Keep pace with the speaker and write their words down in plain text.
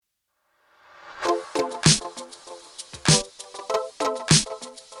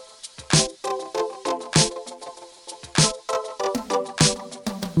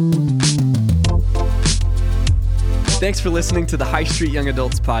Thanks for listening to the High Street Young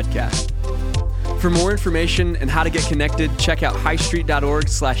Adults podcast. For more information and how to get connected, check out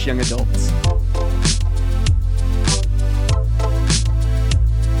highstreet.org/youngadults.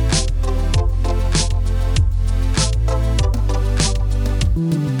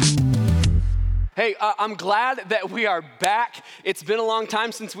 Hey, I'm glad that we are back. It's been a long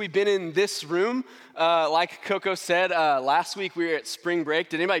time since we've been in this room. Like Coco said, last week we were at spring break.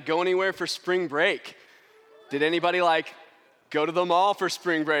 Did anybody go anywhere for spring break? Did anybody go to the mall for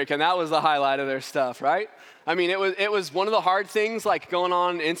spring break? And that was the highlight of their stuff, right? I mean, it was one of the hard things, going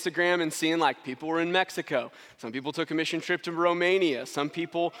on Instagram and seeing people were in Mexico. Some people took a mission trip to Romania. Some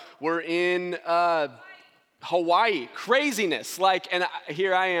people were in Hawaii. Craziness.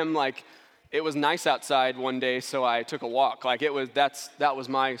 Here I am, it was nice outside one day, so I took a walk. That was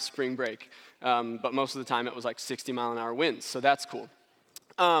my spring break. But most of the time it was 60-mile-an-hour winds, so that's cool.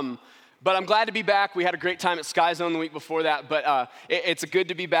 But I'm glad to be back. We had a great time at Sky Zone the week before that, but it's good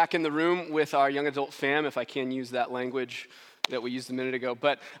to be back in the room with our young adult fam, if I can use that language that we used a minute ago.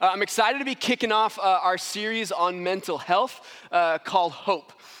 But I'm excited to be kicking off our series on mental health called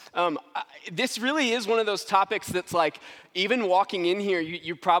Hope. This really is one of those topics that's even walking in here,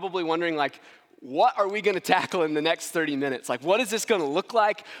 you're probably wondering what are we going to tackle in the next 30 minutes? What is this going to look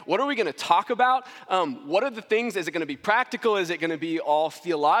like? What are we going to talk about? What are the things? Is it going to be practical? Is it going to be all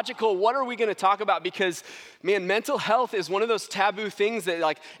theological? What are we going to talk about? Because, man, mental health is one of those taboo things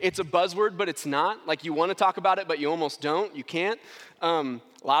that, it's a buzzword, but it's not. You want to talk about it, but you almost don't. You can't. A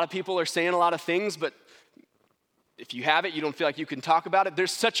lot of people are saying a lot of things, but if you have it, you don't feel like you can talk about it.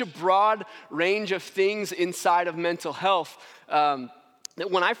 There's such a broad range of things inside of mental health that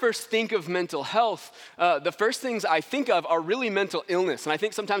when I first think of mental health, the first things I think of are really mental illness. And I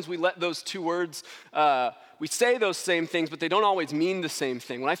think sometimes we let those two words, we say those same things, but they don't always mean the same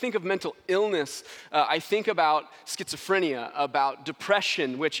thing. When I think of mental illness, I think about schizophrenia, about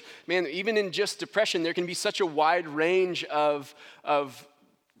depression, which, man, even in just depression, there can be such a wide range of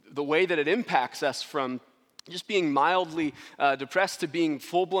the way that it impacts us, from just being mildly depressed to being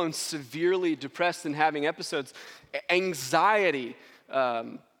full-blown severely depressed and having episodes. Anxiety,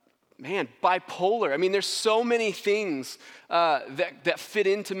 bipolar. I mean, there's so many things that fit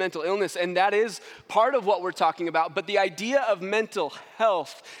into mental illness, and that is part of what we're talking about. But the idea of mental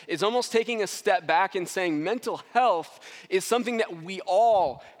health is almost taking a step back and saying mental health is something that we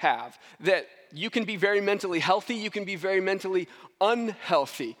all have, that you can be very mentally healthy, you can be very mentally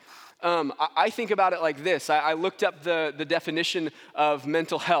unhealthy. I think about it like this. I looked up the definition of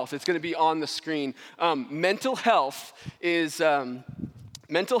mental health. It's going to be on the screen. Mental health is a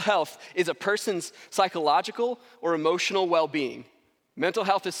person's psychological or emotional well-being. Mental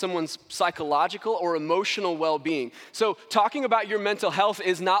health is someone's psychological or emotional well-being. So talking about your mental health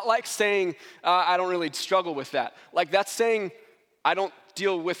is not like saying, I don't really struggle with that. That's saying, I don't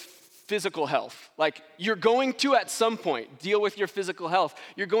deal with physical health. You're going to at some point deal with your physical health.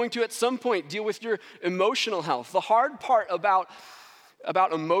 You're going to at some point deal with your emotional health. The hard part about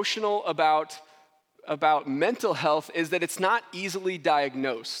mental health is that it's not easily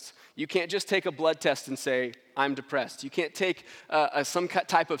diagnosed. You can't just take a blood test and say, I'm depressed. You can't take some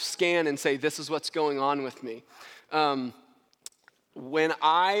type of scan and say, this is what's going on with me. When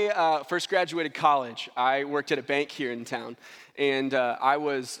I first graduated college, I worked at a bank here in town. And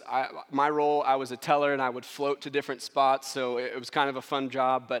my role, I was a teller, and I would float to different spots, so it was kind of a fun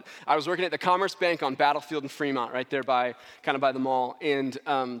job. But I was working at the Commerce Bank on Battlefield and Fremont, right there by the mall. And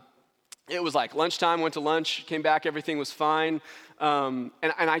it was lunchtime, went to lunch, came back, everything was fine. And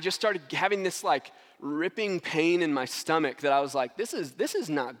I just started having this ripping pain in my stomach that I was this is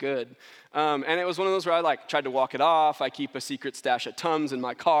not good. And it was one of those where I tried to walk it off. I keep a secret stash of Tums in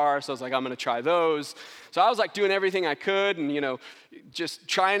my car, so I was I'm going to try those. So I was doing everything I could and, just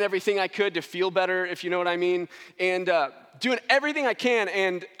trying everything I could to feel better, if you know what I mean, and doing everything I can.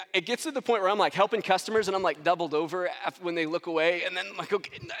 And it gets to the point where I'm helping customers and I'm doubled over when they look away, and then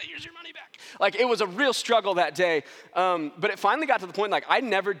okay, here's your money back. It was a real struggle that day. But it finally got to the point, I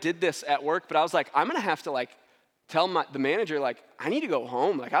never did this at work, but I was I'm going to have to tell the manager, I need to go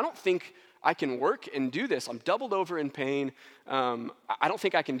home. I don't think I can work and do this. I'm doubled over in pain. I don't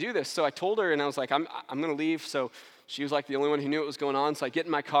think I can do this. So I told her, and I was I'm going to leave. So she was the only one who knew what was going on. So I get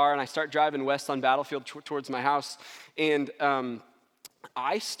in my car and I start driving west on Battlefield towards my house. And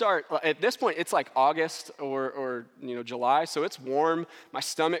at this point, it's like August or July, so it's warm. My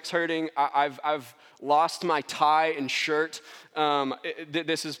stomach's hurting. I've lost my tie and shirt.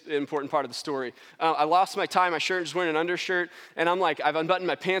 This is an important part of the story. I lost my tie, my shirt, just wearing an undershirt, and I'm like, I've unbuttoned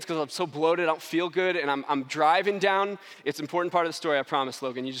my pants because I'm so bloated, I don't feel good, and I'm driving down. It's an important part of the story, I promise,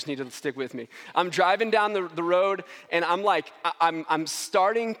 Logan. You just need to stick with me. I'm driving down the road, and I'm like, I'm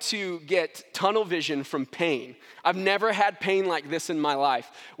starting to get tunnel vision from pain. I've never had pain like this in my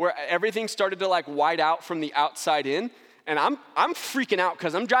life, where everything started to like white out from the outside in. And I'm freaking out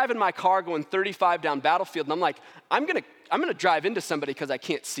because I'm driving my car going 35 down Battlefield, and I'm like, I'm gonna drive into somebody because I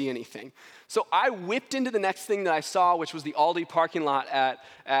can't see anything. So I whipped into the next thing that I saw, which was the Aldi parking lot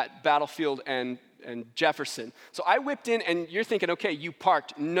at Battlefield and Jefferson. So I whipped in, and you're thinking, okay, you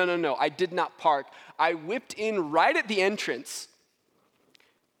parked. No, I did not park. I whipped in right at the entrance,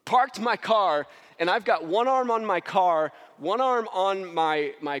 parked my car, and I've got one arm on my car, one arm on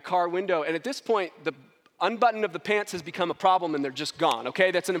my car window, and at this point, the unbutton of the pants has become a problem, and they're just gone,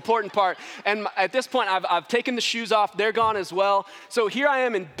 okay? That's an important part. And at this point, I've taken the shoes off. They're gone as well. So here I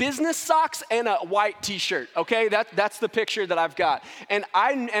am in business socks and a white t-shirt, okay? That's the picture that I've got. And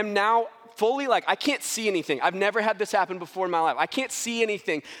I am now fully like, I can't see anything. I've never had this happen before in my life. I can't see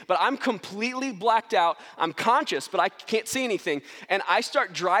anything, but I'm completely blacked out. I'm conscious, but I can't see anything. And I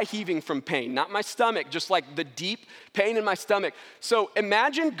start dry heaving from pain, not my stomach, just like the deep pain in my stomach. So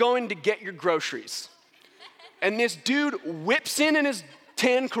imagine going to get your groceries. And this dude whips in his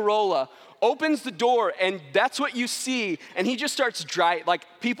tan Corolla, opens the door, and that's what you see. And he just starts like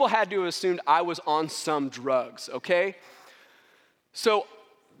people had to have assumed I was on some drugs, okay? So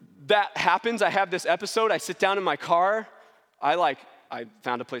that happens. I have this episode. I sit down in my car. I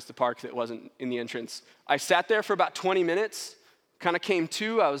found a place to park that wasn't in the entrance. I sat there for about 20 minutes, kind of came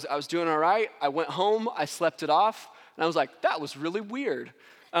to. I was doing all right. I went home. I slept it off. And I was like, that was really weird.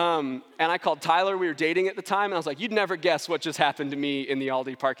 And I called Tyler, we were dating at the time, and I was like, you'd never guess what just happened to me in the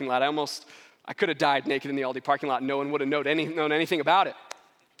Aldi parking lot. I could have died naked in the Aldi parking lot, and no one would have known anything about it.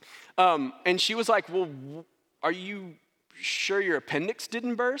 And she was like, well, are you sure your appendix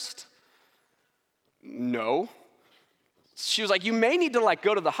didn't burst? No. She was like, you may need to like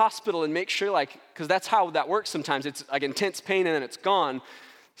go to the hospital and make sure because that's how that works sometimes. It's like intense pain and then it's gone.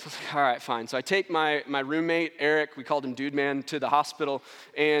 So I was like, all right, fine. So I take my roommate, Eric, we called him Dude Man, to the hospital.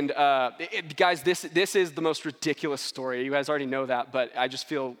 And guys, this is the most ridiculous story. You guys already know that, but I just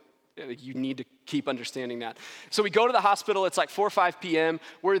feel you need to keep understanding that. So we go to the hospital. It's like 4 or 5 p.m.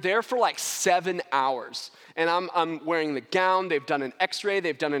 We're there for like 7 hours. And I'm wearing the gown. They've done an x-ray.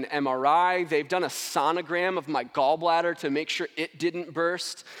 They've done an MRI. They've done a sonogram of my gallbladder to make sure it didn't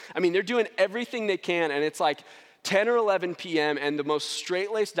burst. I mean, they're doing everything they can. And it's like 10 or 11 p.m., and the most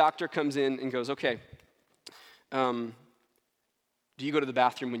straight-laced doctor comes in and goes, okay, do you go to the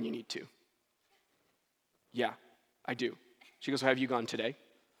bathroom when you need to? Yeah, I do. She goes, well, have you gone today?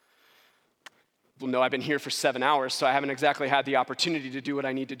 Well, no, I've been here for 7 hours, so I haven't exactly had the opportunity to do what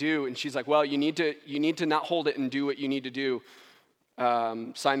I need to do. And she's like, well, you need to not hold it and do what you need to do.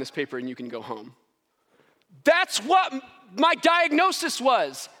 Sign this paper and you can go home. That's what my diagnosis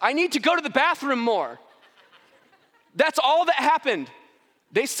was. I need to go to the bathroom more. That's all that happened.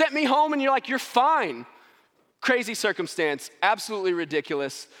 They sent me home and you're like, you're fine. Crazy circumstance, absolutely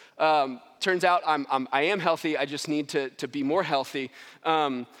ridiculous. Turns out I am healthy, I just need to be more healthy.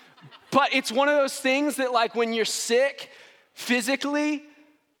 But it's one of those things that like when you're sick physically,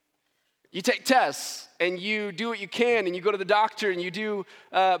 you take tests and you do what you can and you go to the doctor and you do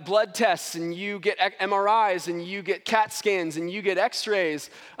blood tests and you get MRIs and you get CAT scans and you get x-rays.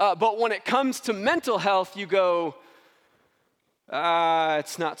 But when it comes to mental health, you go,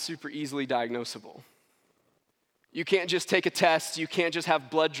 it's not super easily diagnosable. You can't just take a test. You can't just have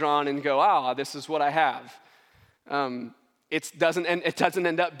blood drawn and go, this is what I have. It doesn't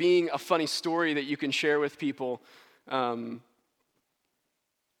end up being a funny story that you can share with people.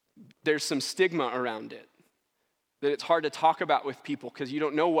 There's some stigma around it that it's hard to talk about with people because you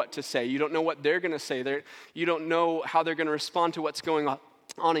don't know what to say. You don't know what they're going to say. You don't know how they're going to respond to what's going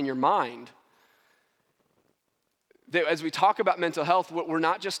on in your mind. As we talk about mental health, we're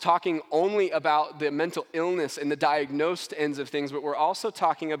not just talking only about the mental illness and the diagnosed ends of things, but we're also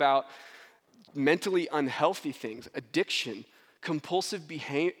talking about mentally unhealthy things, addiction, compulsive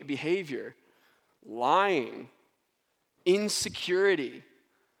behavior, lying, insecurity.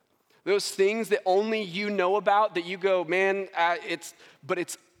 Those things that only you know about that you go, man, it's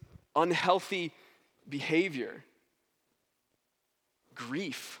unhealthy behavior.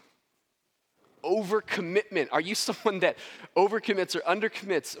 Grief. Overcommitment. Are you someone that overcommits or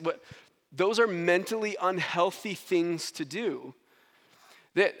undercommits? Those are mentally unhealthy things to do.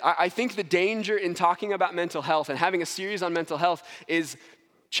 I think the danger in talking about mental health and having a series on mental health is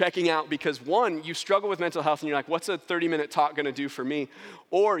checking out because one, you struggle with mental health and you're like, what's a 30-minute talk gonna do for me?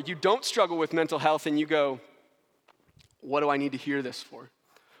 Or you don't struggle with mental health and you go, what do I need to hear this for?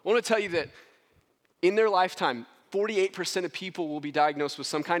 I wanna tell you that in their lifetime, 48% of people will be diagnosed with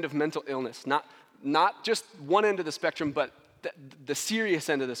some kind of mental illness, not just one end of the spectrum, but the serious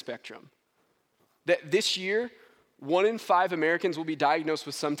end of the spectrum. That this year, 1 in 5 Americans will be diagnosed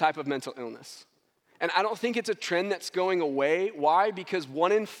with some type of mental illness. And I don't think it's a trend that's going away. Why? Because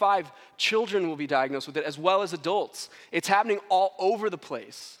 1 in 5 children will be diagnosed with it as well as adults. It's happening all over the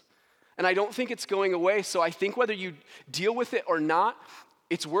place. And I don't think it's going away. So I think whether you deal with it or not,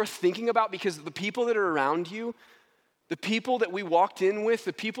 it's worth thinking about because the people that are around you, the people that we walked in with,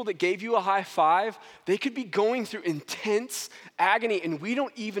 the people that gave you a high five, they could be going through intense agony and we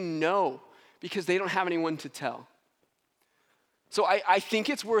don't even know because they don't have anyone to tell. So I think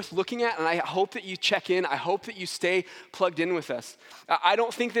it's worth looking at, and I hope that you check in. I hope that you stay plugged in with us. I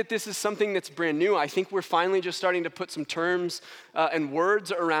don't think that this is something that's brand new. I think we're finally just starting to put some terms and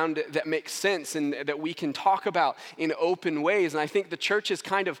words around it that make sense and that we can talk about in open ways. And I think the church has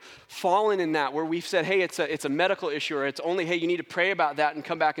kind of fallen in that, where we've said, hey, it's a medical issue, or it's only, hey, you need to pray about that and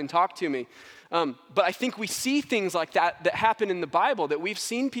come back and talk to me. But I think we see things like that happen in the Bible, that we've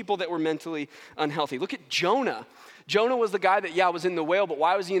seen people that were mentally unhealthy. Look at Jonah. Jonah was the guy that, was in the whale, but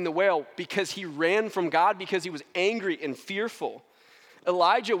why was he in the whale? Because he ran from God, because he was angry and fearful.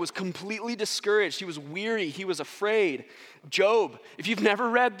 Elijah was completely discouraged. He was weary. He was afraid. Job, if you've never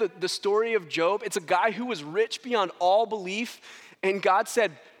read the story of Job, it's a guy who was rich beyond all belief, and God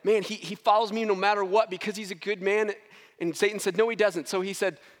said, man, he follows me no matter what because he's a good man. And Satan said, no, he doesn't. So he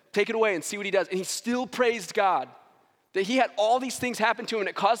said, take it away and see what he does. And he still praised God. That he had all these things happen to him and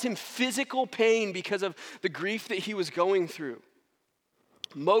it caused him physical pain because of the grief that he was going through.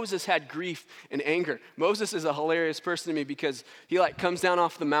 Moses had grief and anger. Moses is a hilarious person to me because he comes down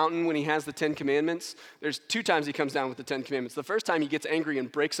off the mountain when he has the 10 Commandments. There's 2 times he comes down with the 10 Commandments. The first time he gets angry and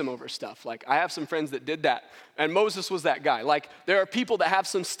breaks them over stuff. I have some friends that did that. And Moses was that guy. There are people that have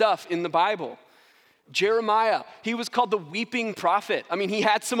some stuff in the Bible. Jeremiah, he was called the weeping prophet. He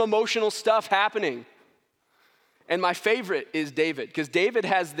had some emotional stuff happening. And my favorite is David, because David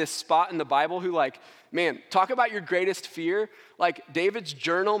has this spot in the Bible who talk about your greatest fear. David's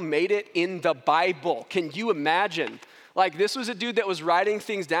journal made it in the Bible. Can you imagine? This was a dude that was writing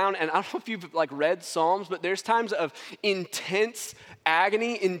things down, and I don't know if you've read Psalms, but there's times of intense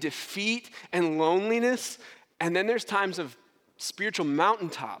agony and defeat and loneliness, and then there's times of spiritual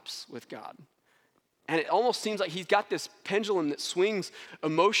mountaintops with God. And it almost seems like he's got this pendulum that swings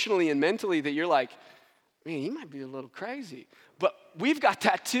emotionally and mentally that you're like, man, he might be a little crazy. But we've got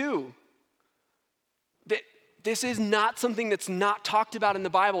that too. That this is not something that's not talked about in the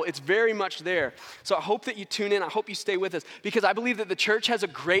Bible. It's very much there. So I hope that you tune in. I hope you stay with us because I believe that the church has a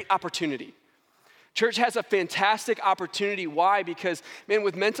great opportunity. Church has a fantastic opportunity. Why? Because, man,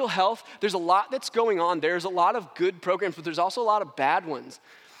 with mental health, there's a lot that's going on. There's a lot of good programs, but there's also a lot of bad ones.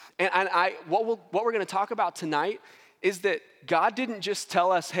 And what we're going to talk about tonight is that God didn't just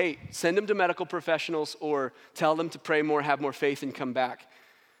tell us, hey, send them to medical professionals or tell them to pray more, have more faith, and come back.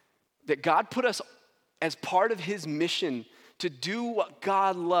 That God put us as part of his mission to do what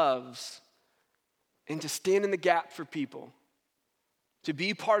God loves and to stand in the gap for people, to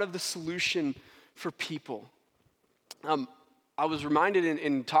be part of the solution for people. I was reminded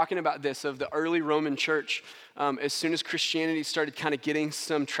in talking about this of the early Roman church. As soon as Christianity started kind of getting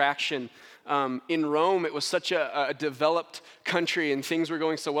some traction, in Rome, it was such a developed country and things were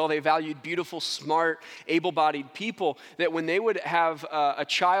going so well. They valued beautiful, smart, able-bodied people that when they would have a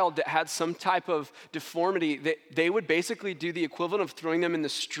child that had some type of deformity, they would basically do the equivalent of throwing them in the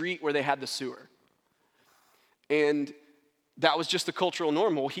street where they had the sewer. And that was just the cultural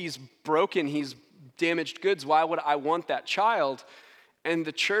norm. Well, he's broken, he's damaged goods. Why would I want that child? And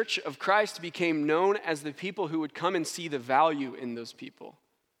the Church of Christ became known as the people who would come and see the value in those people.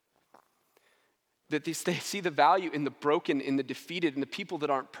 That they see the value in the broken, in the defeated, in the people that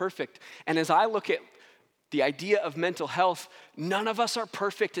aren't perfect. And as I look at the idea of mental health, none of us are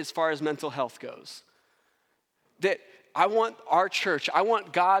perfect as far as mental health goes. That I want our church, I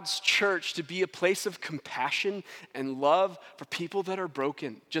want God's church to be a place of compassion and love for people that are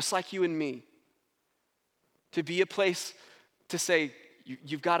broken, just like you and me. To be a place to say,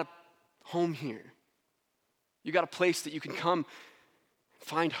 you've got a home here. You've got a place that you can come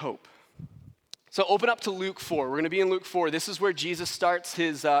find hope. So open up to Luke 4. We're going to be in Luke 4. This is where Jesus starts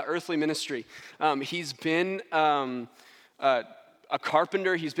his earthly ministry. He's been a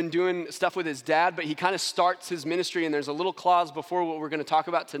carpenter. He's been doing stuff with his dad, but he kind of starts his ministry, and there's a little clause before what we're going to talk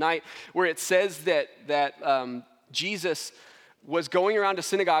about tonight where it says that Jesus was going around to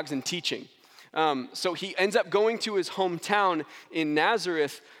synagogues and teaching. So he ends up going to his hometown in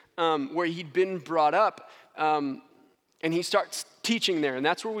Nazareth where he'd been brought up, and he starts teaching there, and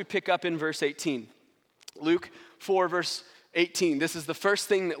that's where we pick up in verse 18. Luke 4, verse 18. This is the first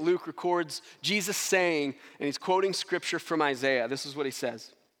thing that Luke records Jesus saying, and he's quoting scripture from Isaiah. This is what he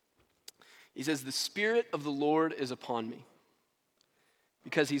says. He says, "The Spirit of the Lord is upon me,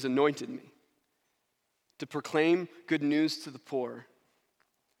 because he's anointed me to proclaim good news to the poor.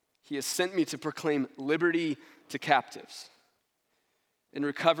 He has sent me to proclaim liberty to captives and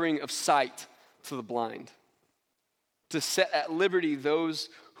recovering of sight to the blind, to set at liberty those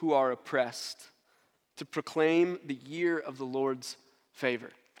who are oppressed, to proclaim the year of the Lord's favor."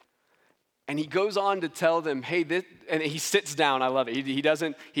 And he goes on to tell them, hey, and he sits down. I love it. He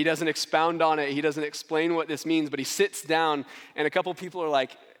doesn't expound on it. He doesn't explain what this means, but he sits down, and a couple people are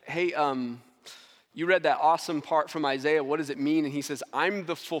like, hey, you read that awesome part from Isaiah. What does it mean? And he says, I'm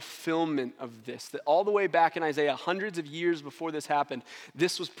the fulfillment of this. That all the way back in Isaiah, hundreds of years before this happened,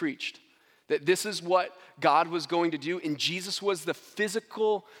 this was preached. That this is what God was going to do, and Jesus was the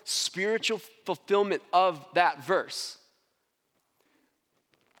physical, spiritual fulfillment of that verse.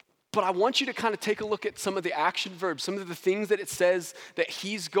 But I want you to kind of take a look at some of the action verbs, some of the things that it says that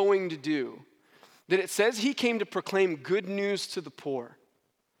he's going to do. That it says he came to proclaim good news to the poor,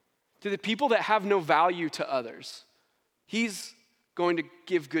 to the people that have no value to others. He's going to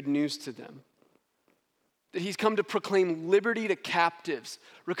give good news to them. That he's come to proclaim liberty to captives,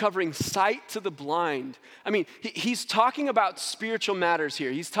 recovering sight to the blind. I mean, he's talking about spiritual matters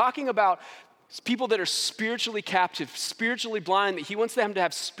here. He's talking about people that are spiritually captive, spiritually blind, that he wants them to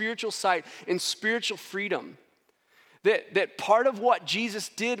have spiritual sight and spiritual freedom. That part of what Jesus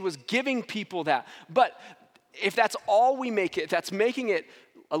did was giving people that. But if that's all we make it, if that's making it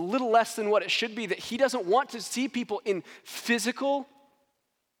a little less than what it should be, that he doesn't want to see people in physical,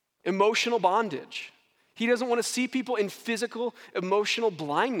 emotional bondage. He doesn't want to see people in physical, emotional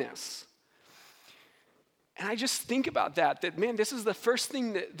blindness. And I just think about that man, this is the first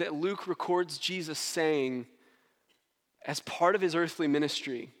thing that Luke records Jesus saying as part of his earthly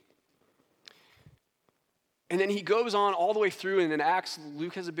ministry. And then he goes on all the way through, and in Acts,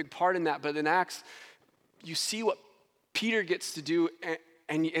 Luke has a big part in that, but in Acts, you see what Peter gets to do,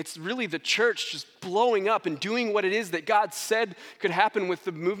 and it's really the church just blowing up and doing what it is that God said could happen with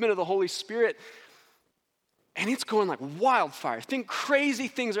the movement of the Holy Spirit. And it's going like wildfire. Crazy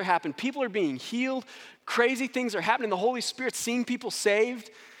things are happening. People are being healed. Crazy things are happening. The Holy Spirit's seeing people saved.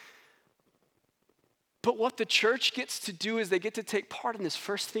 But what the church gets to do is they get to take part in this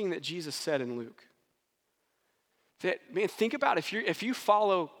first thing that Jesus said in Luke. That, man, think about if you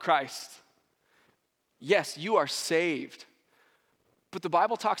follow Christ, yes, you are saved. But the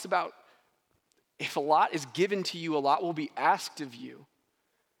Bible talks about if a lot is given to you, a lot will be asked of you.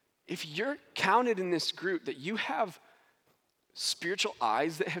 If you're counted in this group, that you have spiritual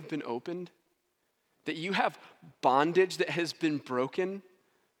eyes that have been opened, that you have bondage that has been broken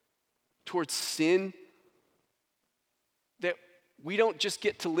towards sin, that we don't just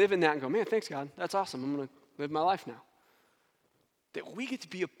get to live in that and go, man, thanks God, that's awesome, I'm going to live my life now. That we get to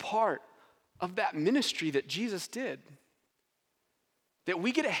be a part of that ministry that Jesus did. That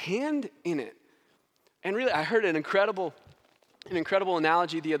we get a hand in it. And really, I heard an incredible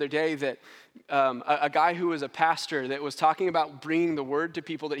analogy the other day that a guy who was a pastor that was talking about bringing the word to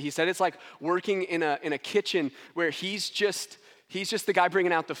people, that he said it's like working in a kitchen where he's just the guy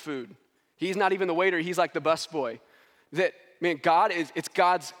bringing out the food. He's not even the waiter, he's like the busboy. That, man, it's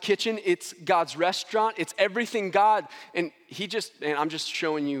God's kitchen, it's God's restaurant, it's everything God. And I'm just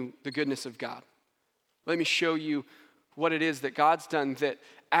showing you the goodness of God. Let me show you what it is that God's done, that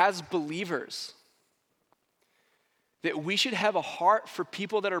as believers, that we should have a heart for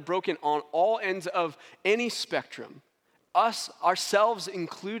people that are broken on all ends of any spectrum, ourselves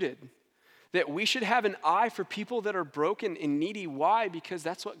included. That we should have an eye for people that are broken and needy. Why? Because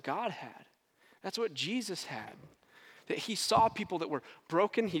that's what God had. That's what Jesus had. That he saw people that were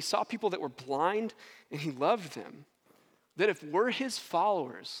broken, he saw people that were blind, and he loved them. That if we're his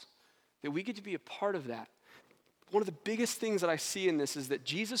followers, that we get to be a part of that. One of the biggest things that I see in this is that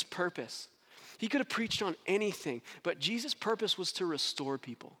Jesus' purpose, he could have preached on anything, but Jesus' purpose was to restore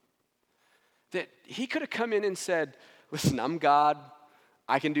people. That he could have come in and said, listen, I'm God,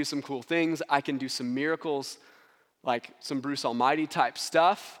 I can do some cool things, I can do some miracles, like some Bruce Almighty type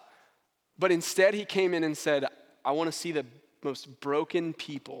stuff. But instead he came in and said, I want to see the most broken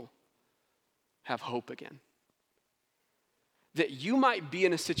people have hope again. that you might be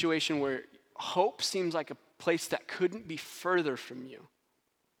in a situation where hope seems like a place that couldn't be further from you.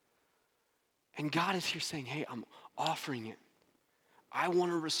 And God is here saying, hey, I'm offering it. I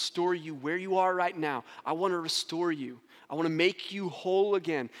want to restore you where you are right now. I want to restore you. I want to make you whole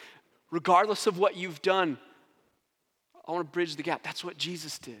again. Regardless of what you've done, I want to bridge the gap. That's what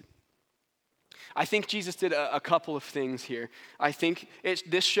Jesus did. I think Jesus did a couple of things here. I think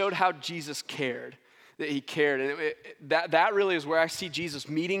this showed how Jesus cared, that he cared. And that really is where I see Jesus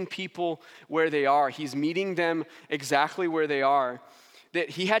meeting people where they are. He's meeting them exactly where they are.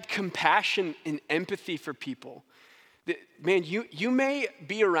 That he had compassion and empathy for people. That, man, you may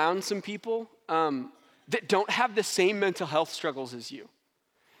be around some people that don't have the same mental health struggles as you.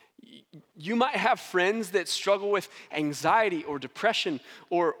 You might have friends that struggle with anxiety or depression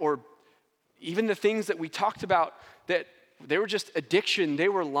or even the things that we talked about, that they were just addiction, they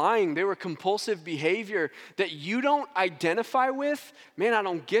were lying, they were compulsive behavior that you don't identify with. Man, I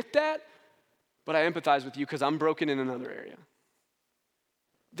don't get that, but I empathize with you because I'm broken in another area.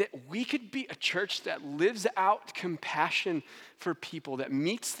 That we could be a church that lives out compassion for people, that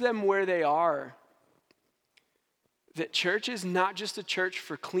meets them where they are. That church is not just a church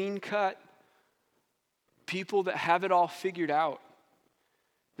for clean-cut people that have it all figured out.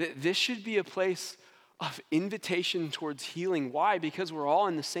 That this should be a place of invitation towards healing. Why? Because we're all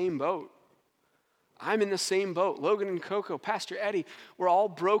in the same boat. I'm in the same boat. Logan and Coco, Pastor Eddie, we're all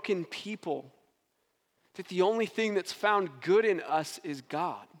broken people. That the only thing that's found good in us is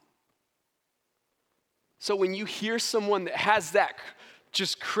God. So when you hear someone that has that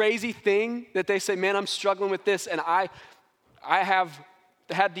just crazy thing that they say, man, I'm struggling with this, and I have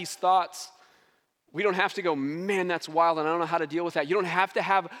had these thoughts, we don't have to go, man, that's wild, and I don't know how to deal with that. You don't have to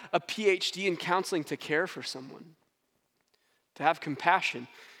have a PhD in counseling to care for someone, to have compassion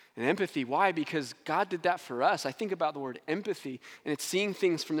and empathy. Why? Because God did that for us. I think about the word empathy, and it's seeing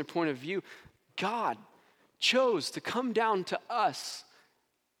things from their point of view. God chose to come down to us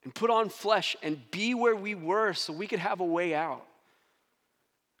and put on flesh and be where we were so we could have a way out.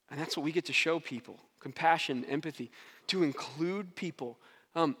 And that's what we get to show people, compassion, empathy, to include people.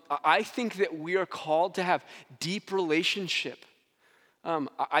 I think that we are called to have deep relationship.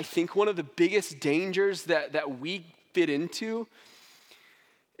 I think one of the biggest dangers that we fit into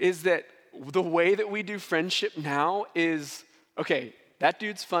is that the way that we do friendship now is, okay, that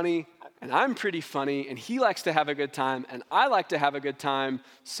dude's funny, and I'm pretty funny, and he likes to have a good time, and I like to have a good time,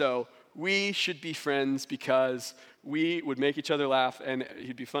 so we should be friends because we would make each other laugh, and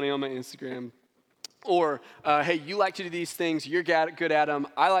he'd be funny on my Instagram. Or, hey, you like to do these things, you're good at them,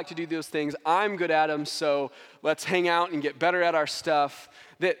 I like to do those things, I'm good at them, so let's hang out and get better at our stuff.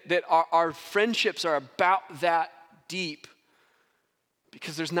 That our friendships are about that deep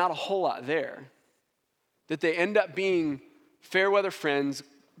because there's not a whole lot there. That they end up being fair weather friends.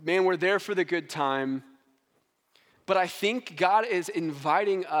 Man, we're there for the good time. But I think God is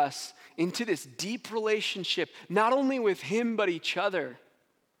inviting us into this deep relationship, not only with him, but each other,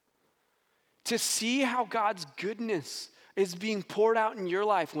 to see how God's goodness is being poured out in your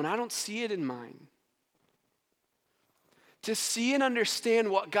life when I don't see it in mine. To see and understand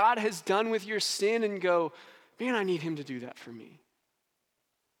what God has done with your sin and go, man, I need him to do that for me.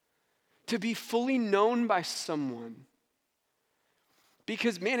 To be fully known by someone.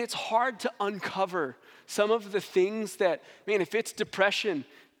 Because, man, it's hard to uncover some of the things that, man, if it's depression,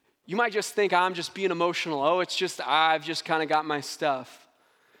 you might just think, I'm just being emotional. Oh, it's just, I've just kind of got my stuff.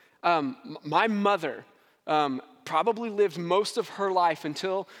 My mother probably lived most of her life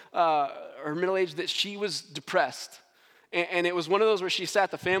until her middle age that she was depressed. And it was one of those where she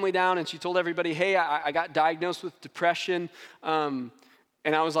sat the family down and she told everybody, hey, I got diagnosed with depression. And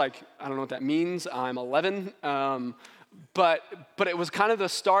I was like, I don't know what that means. I'm 11. But it was kind of the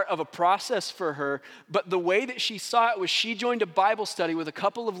start of a process for her. But the way that she saw it was she joined a Bible study with a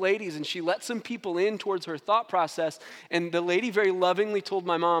couple of ladies and she let some people in towards her thought process. And the lady very lovingly told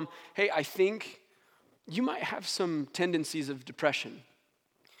my mom, hey, I think you might have some tendencies of depression.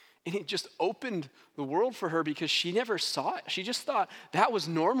 And it just opened the world for her because she never saw it. She just thought that was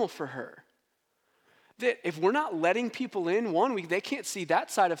normal for her. That if we're not letting people in, one, they can't see that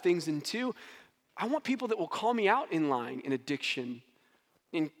side of things, and two, I want people that will call me out in lying, in addiction,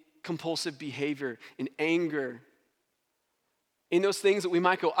 in compulsive behavior, in anger, in those things that we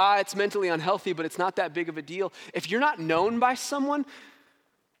might go, it's mentally unhealthy, but it's not that big of a deal. If you're not known by someone,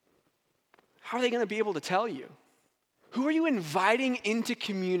 how are they going to be able to tell you? Who are you inviting into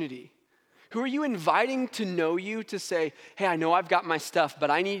community? Who are you inviting to know you, to say, hey, I know I've got my stuff, but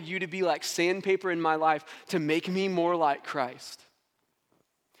I need you to be like sandpaper in my life to make me more like Christ?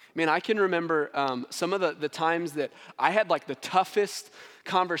 Man, I can remember some of the times that I had like the toughest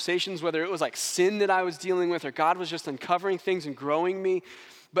conversations, whether it was like sin that I was dealing with or God was just uncovering things and growing me.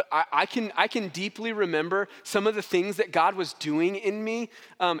 But I can deeply remember some of the things that God was doing in me.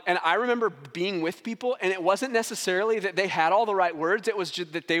 And I remember being with people, and it wasn't necessarily that they had all the right words. It was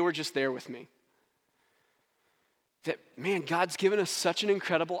just that they were just there with me. That, man, God's given us such an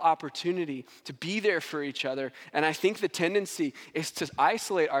incredible opportunity to be there for each other. And I think the tendency is to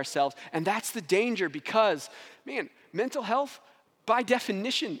isolate ourselves. And that's the danger because, man, mental health, by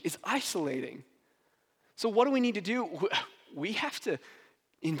definition, is isolating. So what do we need to do? We have to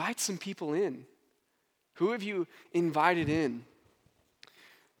invite some people in. Who have you invited in?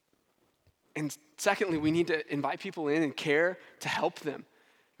 And secondly, we need to invite people in and care to help them.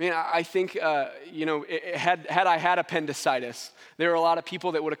 I think, had I had appendicitis, there were a lot of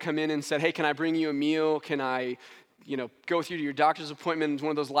people that would have come in and said, hey, can I bring you a meal? Can I, go with you to your doctor's appointment? It's one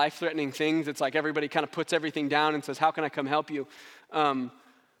of those life-threatening things. It's like everybody kind of puts everything down and says, how can I come help you?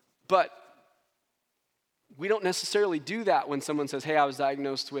 But we don't necessarily do that when someone says, hey, I was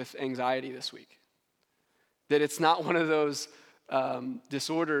diagnosed with anxiety this week. That it's not one of those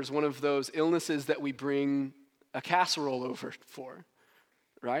disorders, one of those illnesses that we bring a casserole over for,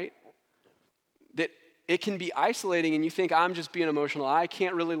 right? That it can be isolating and you think, I'm just being emotional. I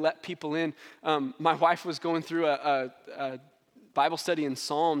can't really let people in. My wife was going through a Bible study in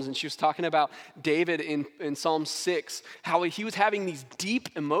Psalms, and she was talking about David in Psalm 6, how he was having these deep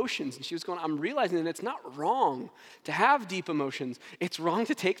emotions, and she was going, I'm realizing that it's not wrong to have deep emotions. It's wrong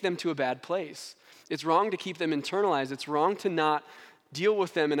to take them to a bad place. It's wrong to keep them internalized. It's wrong to not deal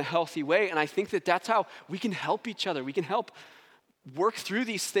with them in a healthy way, and I think that that's how we can help each other. We can help work through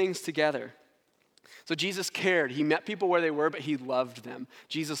these things together. So Jesus cared. He met people where they were, but he loved them.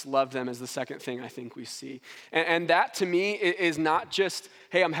 Jesus loved them is the second thing I think we see. And that to me is not just,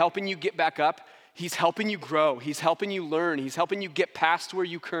 hey, I'm helping you get back up. He's helping you grow. He's helping you learn. He's helping you get past where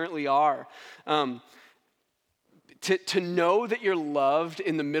you currently are. To know that you're loved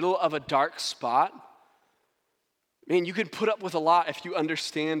in the middle of a dark spot, man, you can put up with a lot if you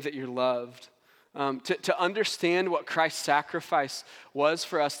understand that you're loved. To understand what Christ's sacrifice was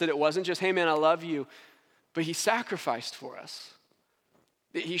for us, that it wasn't just, hey man, I love you, but he sacrificed for us.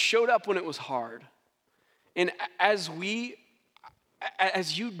 That he showed up when it was hard. And as you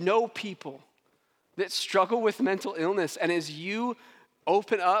know people that struggle with mental illness, and as you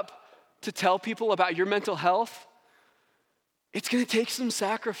open up to tell people about your mental health, it's gonna take some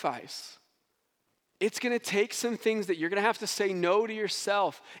sacrifice. It's going to take some things that you're going to have to say no to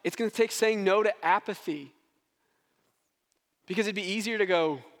yourself. It's going to take saying no to apathy. Because it'd be easier to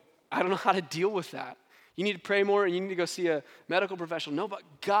go, I don't know how to deal with that. You need to pray more and you need to go see a medical professional. No, but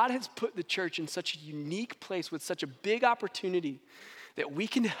God has put the church in such a unique place with such a big opportunity that we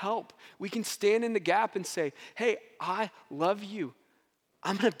can help. We can stand in the gap and say, hey, I love you.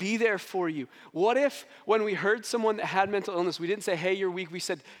 I'm going to be there for you. What if when we heard someone that had mental illness, we didn't say, hey, you're weak. We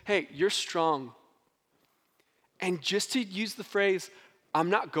said, hey, you're strong. And just to use the phrase, I'm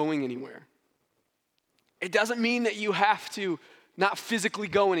not going anywhere. It doesn't mean that you have to not physically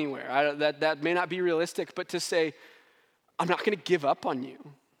go anywhere. That may not be realistic, but to say, I'm not going to give up on you.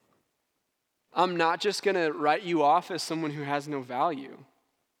 I'm not just going to write you off as someone who has no value.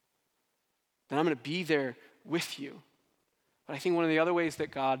 That I'm going to be there with you. But I think one of the other ways that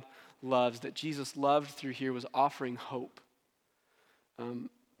God loves, that Jesus loved through here, was offering hope.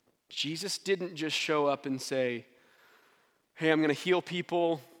 Jesus didn't just show up and say, hey, I'm going to heal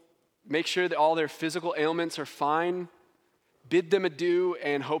people, make sure that all their physical ailments are fine, bid them adieu,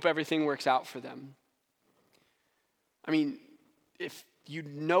 and hope everything works out for them. I mean, if you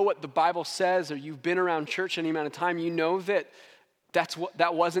know what the Bible says or you've been around church any amount of time, you know that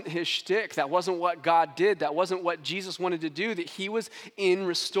that wasn't his shtick. That wasn't what God did. That wasn't what Jesus wanted to do, that he was in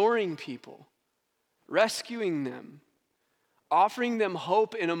restoring people, rescuing them, offering them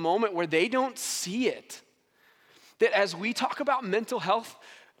hope in a moment where they don't see it. That as we talk about mental health,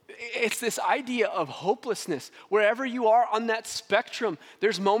 it's this idea of hopelessness. Wherever you are on that spectrum,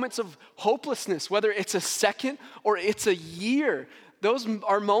 there's moments of hopelessness, whether it's a second or it's a year. Those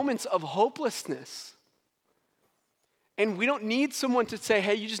are moments of hopelessness. And we don't need someone to say,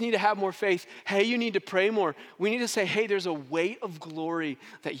 hey, you just need to have more faith. Hey, you need to pray more. We need to say, hey, there's a weight of glory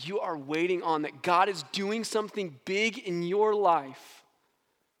that you are waiting on, that God is doing something big in your life.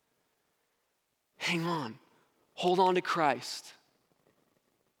 Hang on. Hold on to Christ.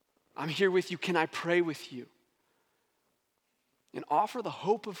 I'm here with you. Can I pray with you? And offer the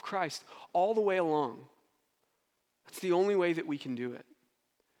hope of Christ all the way along. That's the only way that we can do it.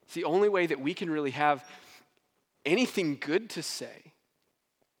 It's the only way that we can really have anything good to say.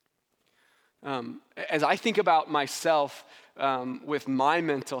 As I think about myself with my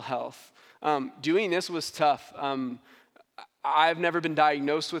mental health, doing this was tough. I've never been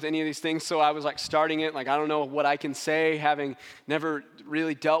diagnosed with any of these things, so I was like starting it, like I don't know what I can say, having never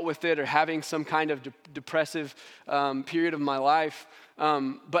really dealt with it or having some kind of depressive period of my life.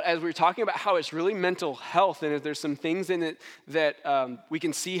 But as we were talking about how it's really mental health, and if there's some things in it that we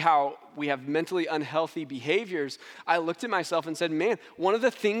can see how we have mentally unhealthy behaviors, I looked at myself and said, man, one of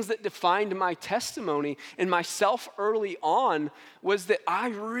the things that defined my testimony and myself early on was that I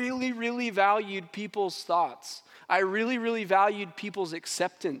really, really valued people's thoughts. I really, really valued people's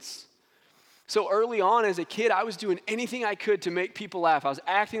acceptance. So early on as a kid, I was doing anything I could to make people laugh. I was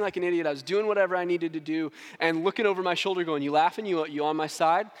acting like an idiot. I was doing whatever I needed to do and looking over my shoulder going, you laughing? You on my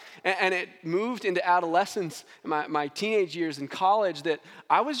side? And it moved into adolescence, my teenage years in college, that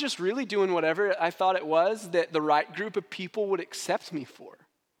I was just really doing whatever I thought it was that the right group of people would accept me for.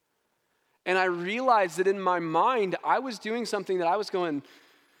 And I realized that in my mind, I was doing something that I was going,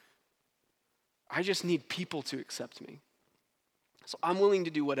 I just need people to accept me. So I'm willing to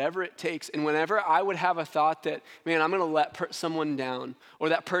do whatever it takes. And whenever I would have a thought that, man, I'm going to let someone down, or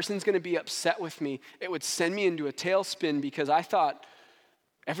that person's going to be upset with me, it would send me into a tailspin because I thought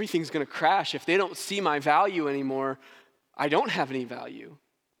everything's going to crash. If they don't see my value anymore, I don't have any value.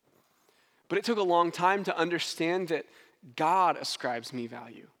 But it took a long time to understand that God ascribes me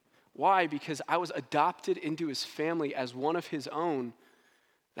value. Why? Because I was adopted into his family as one of his own.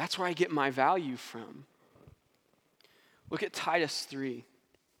 That's where I get my value from. Look at Titus 3.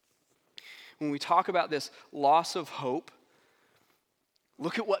 When we talk about this loss of hope,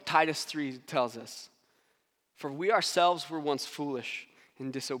 look at what Titus 3 tells us. For we ourselves were once foolish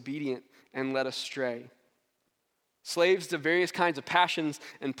and disobedient and led astray. Slaves to various kinds of passions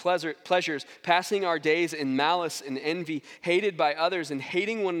and pleasures, passing our days in malice and envy, hated by others and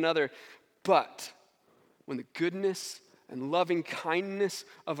hating one another. But when the goodness and loving kindness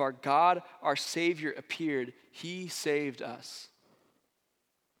of our God, our Savior, appeared, he saved us.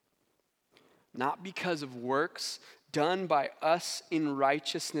 Not because of works done by us in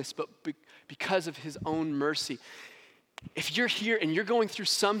righteousness, but because of his own mercy. If you're here and you're going through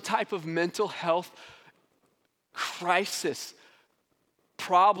some type of mental health crisis,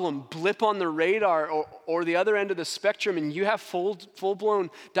 problem, blip on the radar, or the other end of the spectrum, and you have full-blown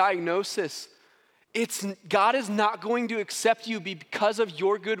diagnosis, God is not going to accept you because of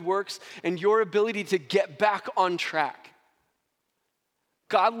your good works and your ability to get back on track.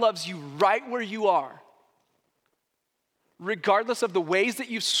 God loves you right where you are. Regardless of the ways that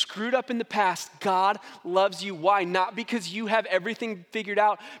you've screwed up in the past, God loves you. Why? Not because you have everything figured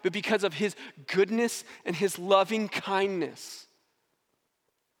out, but because of his goodness and his loving kindness.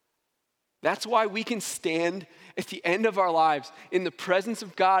 That's why we can stand at the end of our lives in the presence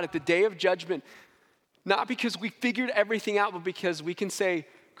of God at the day of judgment. Not because we figured everything out, but because we can say,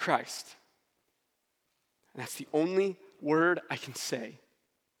 Christ. And that's the only word I can say.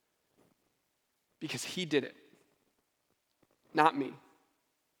 Because he did it. Not me.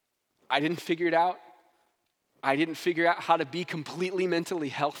 I didn't figure it out. I didn't figure out how to be completely mentally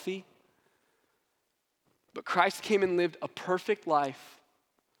healthy. But Christ came and lived a perfect life,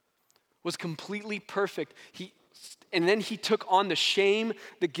 was completely perfect. And then he took on the shame,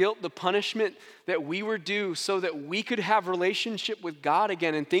 the guilt, the punishment that we were due so that we could have relationship with God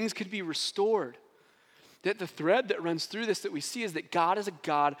again and things could be restored. That the thread that runs through this that we see is that God is a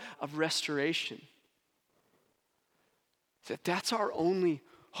God of restoration. That's our only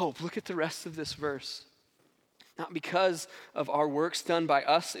hope. Look at the rest of this verse. Not because of our works done by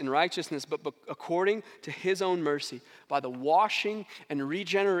us in righteousness, but according to his own mercy, by the washing and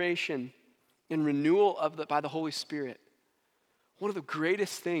regeneration and renewal by the Holy Spirit. One of the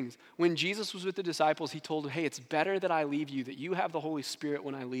greatest things, when Jesus was with the disciples, he told them, hey, it's better that I leave you, that you have the Holy Spirit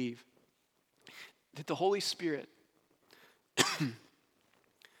when I leave. That the Holy Spirit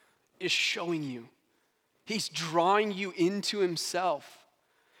is showing you. He's drawing you into himself.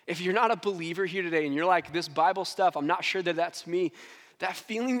 If you're not a believer here today and you're like, this Bible stuff, I'm not sure that that's me. That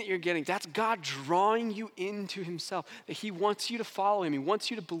feeling that you're getting, that's God drawing you into himself. That he wants you to follow him. He wants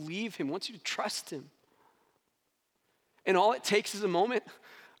you to believe him. He wants you to trust him. And all it takes is a moment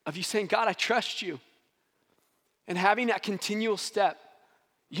of you saying, God, I trust you. And having that continual step.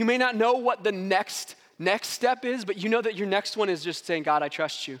 You may not know what the next step is, but you know that your next one is just saying, God, I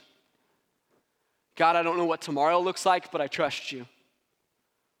trust you. God, I don't know what tomorrow looks like, but I trust you.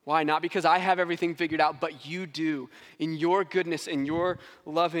 Why? Not because I have everything figured out, but you do in your goodness and your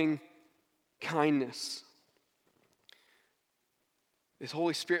loving kindness. This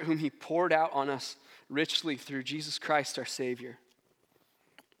Holy Spirit whom he poured out on us richly through Jesus Christ our Savior.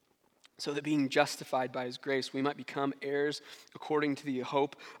 so that being justified by his grace, we might become heirs according to the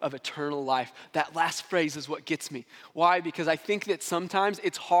hope of eternal life. That last phrase is what gets me. Why? Because I think that sometimes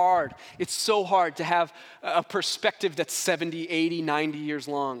it's hard. It's so hard to have a perspective that's 70, 80, 90 years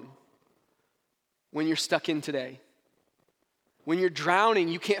long when you're stuck in today. When you're drowning,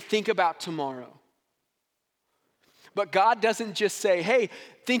 you can't think about tomorrow. But God doesn't just say, hey,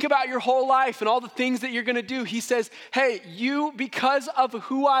 think about your whole life and all the things that you're gonna do. He says, hey, you, because of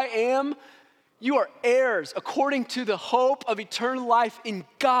who I am, you are heirs according to the hope of eternal life in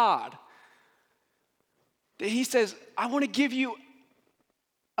God. He says, I wanna give you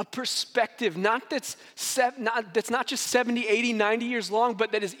a perspective, that's not just 70, 80, 90 years long,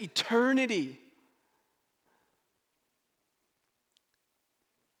 but that is eternity.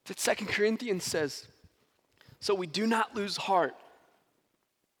 That 2 Corinthians says, so we do not lose heart.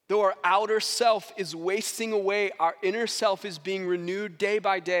 Though our outer self is wasting away, our inner self is being renewed day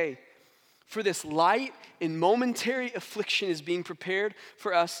by day. For this light and momentary affliction is being prepared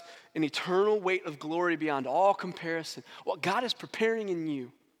for us an eternal weight of glory beyond all comparison. What God is preparing in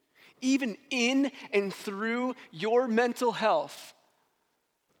you, even in and through your mental health,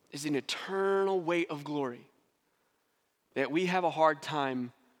 is an eternal weight of glory that we have a hard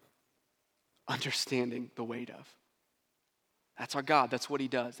time understanding the weight of. That's our God. That's what he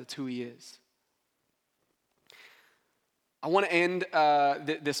does. That's who he is. I want to end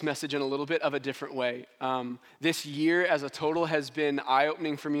this message in a little bit of a different way. This year as a total has been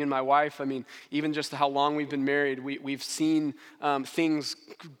eye-opening for me and my wife. I mean, even just how long we've been married, we've seen things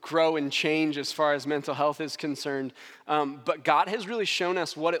grow and change as far as mental health is concerned. But God has really shown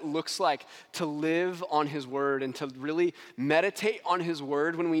us what it looks like to live on his word and to really meditate on his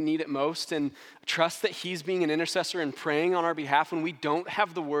word when we need it most and trust that he's being an intercessor and praying on our behalf when we don't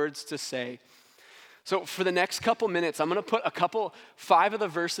have the words to say. So for the next couple minutes, I'm going to put 5 of the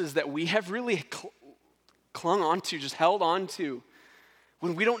verses that we have really clung on to, just held on to,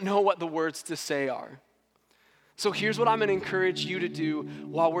 when we don't know what the words to say are. So here's what I'm going to encourage you to do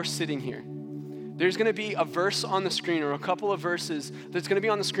while we're sitting here. There's going to be a verse on the screen, or a couple of verses that's going to be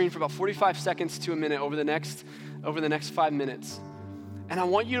on the screen for about 45 seconds to a minute over the next 5 minutes. And I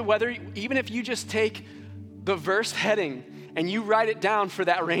want you to, even if you just take the verse heading and you write it down for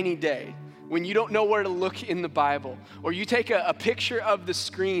that rainy day, when you don't know where to look in the Bible, or you take a picture of the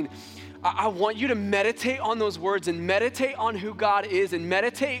screen, I want you to meditate on those words and meditate on who God is and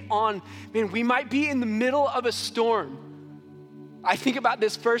meditate on, man, we might be in the middle of a storm. I think about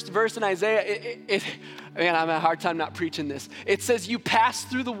this first verse in Isaiah, man, I'm having a hard time not preaching this. It says, you pass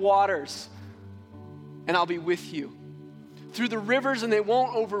through the waters and I'll be with you. Through the rivers and they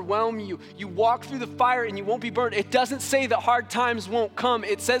won't overwhelm you. You walk through the fire and you won't be burned. It doesn't say that hard times won't come.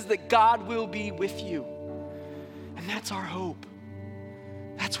 It says that God will be with you. And that's our hope.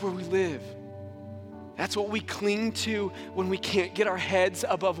 That's where we live. That's what we cling to when we can't get our heads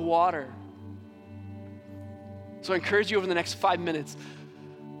above water. So I encourage you over the next 5 minutes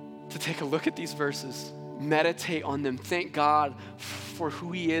to take a look at these verses, meditate on them, thank God for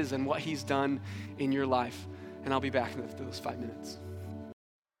who he is and what he's done in your life. And I'll be back in those 5 minutes.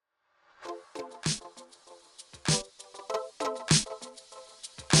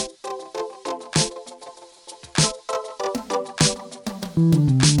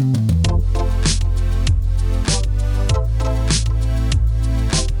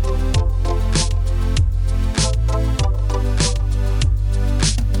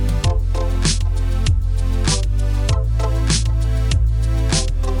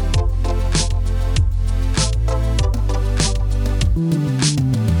 Mm-hmm.